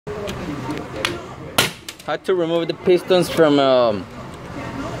How to remove the pistons from 2.5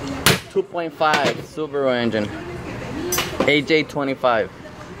 Subaru engine, EJ25.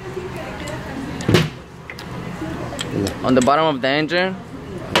 On the bottom of the engine,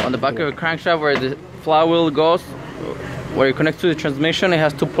 on the back of the crankshaft where the flywheel goes, where it connects to the transmission, it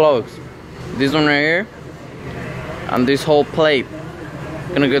has two plugs. This one right here, and this whole plate.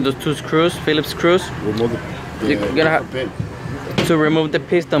 Gonna get those two screws, Phillips screws. Remove You're gonna have to remove the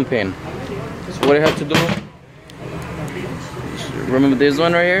piston pin. So what you have to do, remove this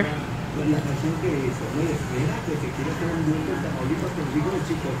one right here.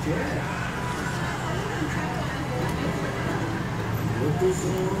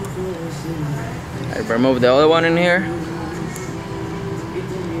 I remove the other one in here.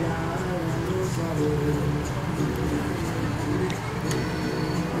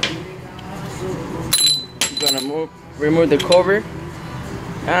 Gonna remove the cover,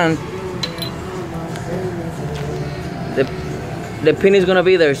 and the pin is gonna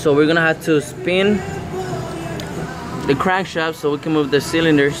be there, so we're gonna have to spin the crankshaft so we can move the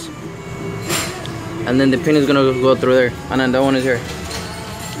cylinders, and then the pin is gonna go through there, and then that one is here.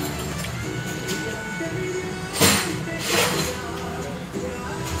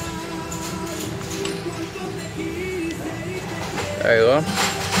 There you go.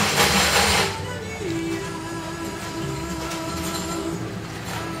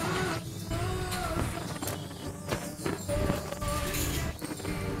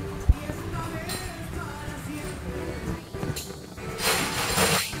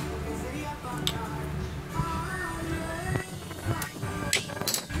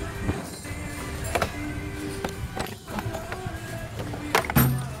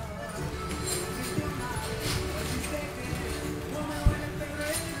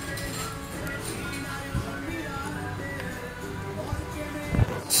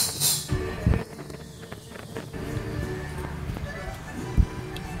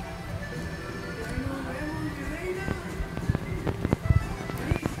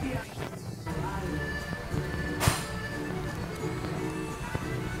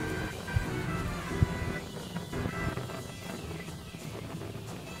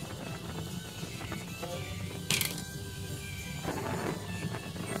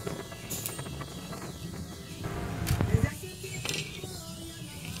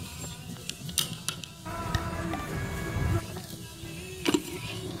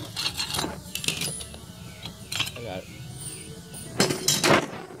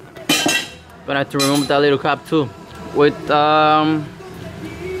 Gonna have to remove that little cap too. With the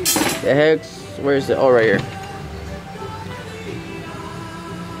hex, where is it? Oh, right here.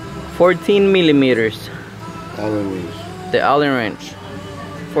 14 millimeters. Allen wrench. The Allen wrench.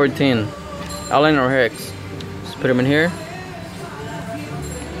 14. Allen or hex. Just put them in here.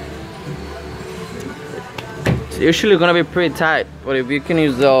 It's usually gonna be pretty tight, but if you can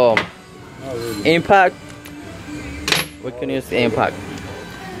use the impact, we can use the impact.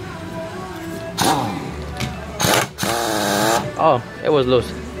 Oh, it was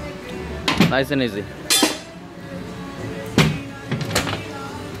loose. Nice and easy.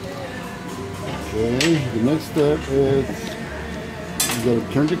 Okay, the next step is you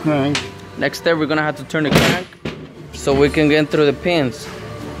gotta turn the crank. Next step, we're gonna have to turn the crank so we can get through the pins.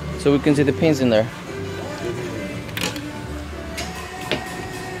 So we can see the pins in there.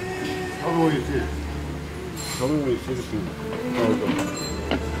 Tell me where you see it. Tell me where you see the pin.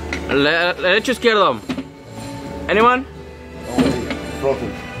 Derecho, izquierdo. Anyone?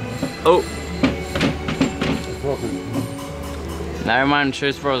 Frozen. Oh. Frozen. Never mind, sure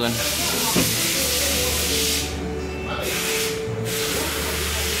it's frozen.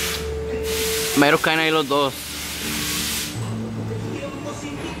 Mero caen ahí los dos.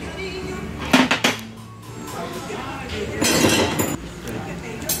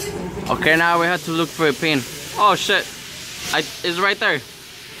 Okay, now we have to look for a pin. Oh shit. It's right there.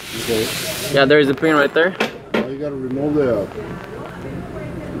 Okay. Yeah, there is a pin right there. Now you gotta remove the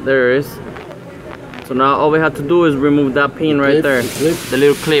There it is. So now all we have to do is remove that pin right there. The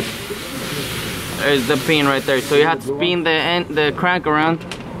little clip. There's the pin right there. So you have to spin the crank around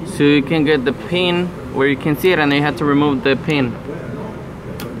so you can get the pin where you can see it, and then you have to remove the pin.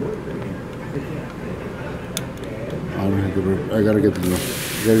 I gotta get the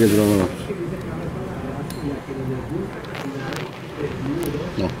other one.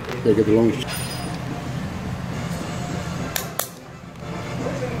 No, gotta get the longest.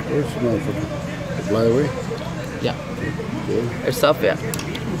 Where's the motherfucker? Fly away? Yeah. Okay. It's up, yeah. You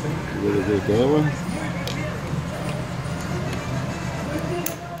gotta get the other one.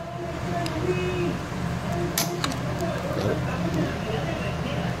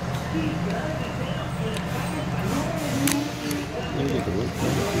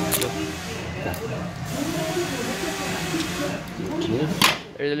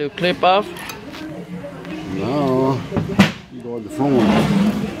 There's a little clip off. Now, you go on the front one.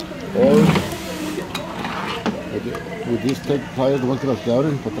 Or with this type of pliers, one que las que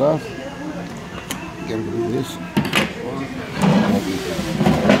abren para atrás. Get rid of this.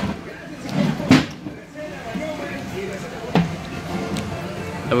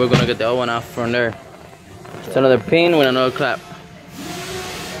 And we're gonna get the other one off from there. It's another pin with another clap.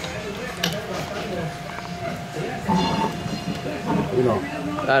 You know.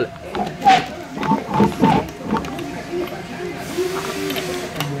 Dale.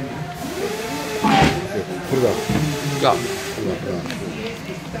 Okay, put it up. Go. Put it up.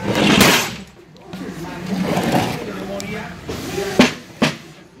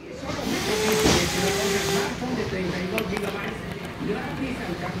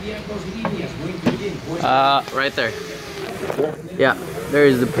 Right there. Yeah, there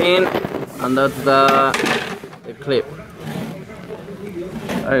is the pin, and that's the clip.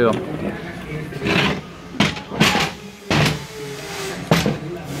 There you go.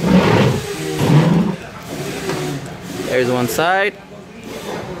 There's one side,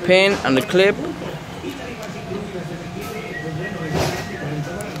 pin and the clip.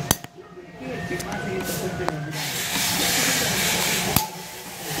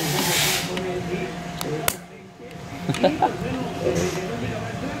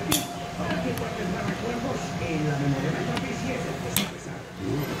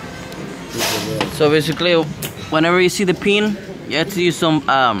 So basically, whenever you see the pin, you have to use some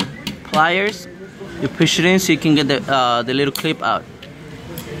pliers. You push it in so you can get the little clip out.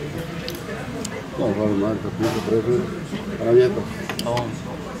 Oh.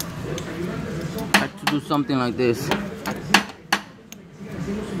 I have to do something like this.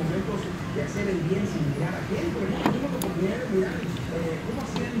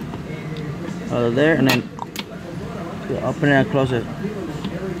 Out of there, and then open it and close it.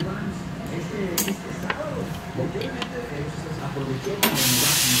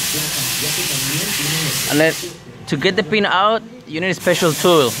 And then to get the pin out, you need a special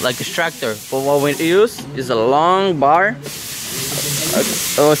tool like a extractor. But what we use is a long bar.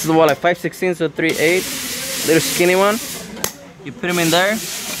 Oh, it's what, like 5/16 or 3/8, little skinny one. You put them in there,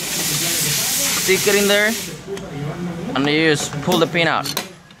 stick it in there, and you just pull the pin out.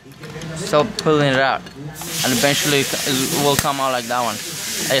 So pulling it out, and eventually it will come out like that one.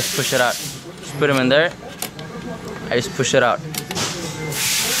 I just push it out. Just put them in there. I just push it out.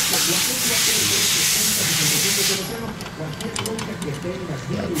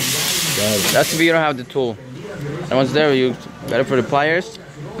 That's if you don't have the tool. And once there, you got it for the pliers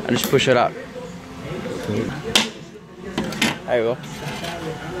and just push it out. There you go.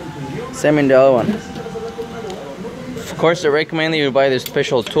 Same in the other one. Of course, I recommend you buy this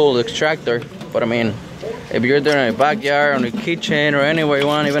special tool, the extractor. But I mean, if you're there in the backyard, in the kitchen, or anywhere you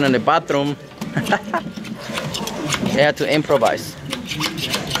want, even in the bathroom, you have to improvise.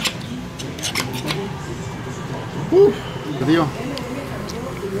 Video.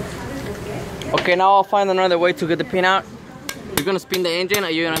 Okay, now I'll find another way to get the pin out. You're gonna spin the engine, or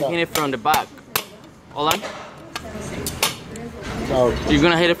you're gonna hit it from the back. Hold on. You're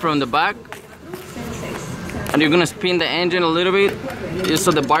gonna hit it from the back, and you're gonna spin the engine a little bit, just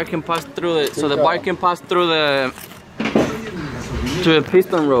so the bar can pass through it. So the bar can pass through the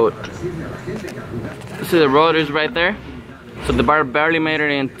piston rod. You see the rod is right there. So the bar barely made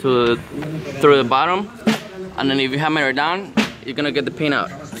it into through the bottom, and then if you hammer it down, you're gonna get the pin out.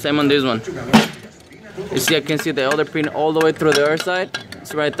 Same on this one. You see, I can see the other pin all the way through the other side.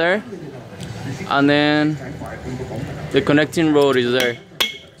 It's right there, and then the connecting rod is there.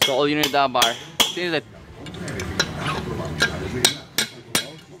 So all you need is that bar. See that?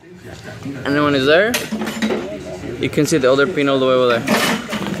 And then when it's there, you can see the other pin all the way over there.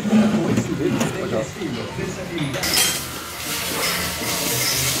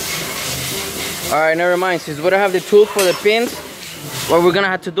 Alright, never mind. Since we don't have the tool for the pins, what we're gonna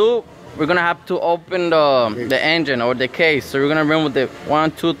have to do, we're gonna have to open the engine or the case. So we're gonna run with the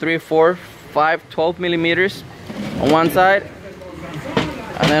 1, 2, 3, 4, 5, 12 millimeters on one side,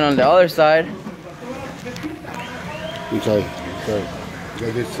 and then on the other side. Which side? Sorry.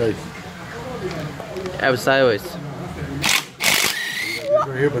 Get this side. Have it sideways.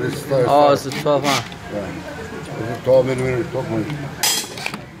 Right here, but it's oh, it's a 12, huh? Yeah. It's a 12 millimeter, 12 millimeter.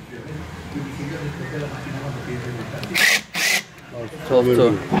 12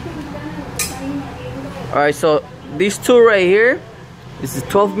 too. Alright, so these two right here, this is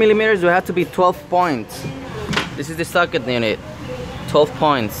 12 millimeters, will have to be 12 points. This is the socket unit, 12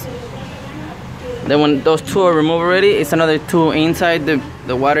 points. Then when those two are removed already, it's another two inside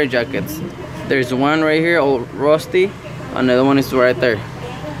the water jackets. There's one right here, all rusty. Another one is right there.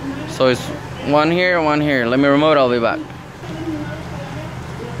 So it's one here, one here. Let me remove it, I'll be back.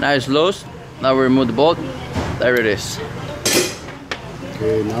 Now it's loose. Now we remove the bolt. There it is.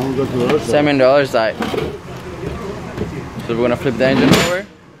 Okay, now we go to the other side. Same in the other side. So we're gonna flip the engine over.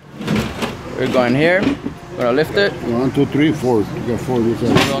 We're going here. We're gonna lift it. 1, 2, 3, 4. You got 4 this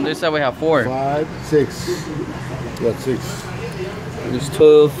side. So on this side we have 4. 5, 6. You got 6. It's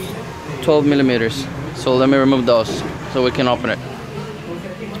 12 millimeters. So let me remove those so we can open it.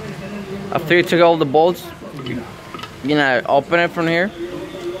 After you take all the bolts, you know, open it from here.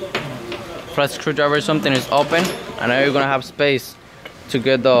 Flat screwdriver or something is open, and now you're gonna have space to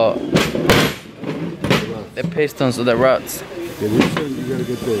get the pistons or the rods. Okay, this one you gotta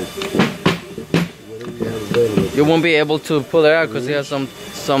get whatever you have available. You won't be able to pull it out because it has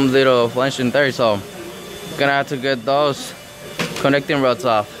some little flange in there, so you're gonna have to get those connecting rods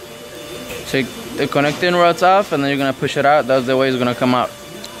off. Take the connecting rods off, and then you're gonna push it out. That's the way it's gonna come out.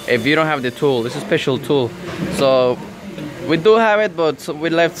 If you don't have the tool, it's a special tool. So we do have it, but we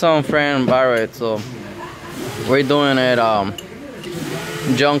left some friend borrow it, so we're doing it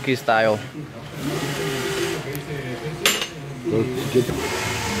junkie style.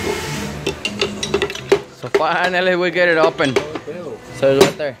 So finally we get it open. So it's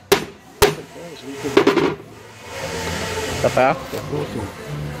right there. ¿Está pegado?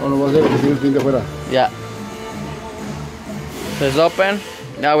 Yeah. So it's open.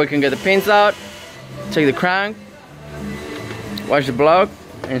 Now we can get the pins out, take the crank, watch the block,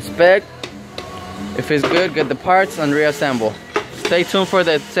 inspect. If it's good, get the parts and reassemble. Stay tuned for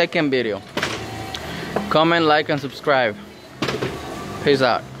the second video. Comment, like, and subscribe. Peace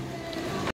out.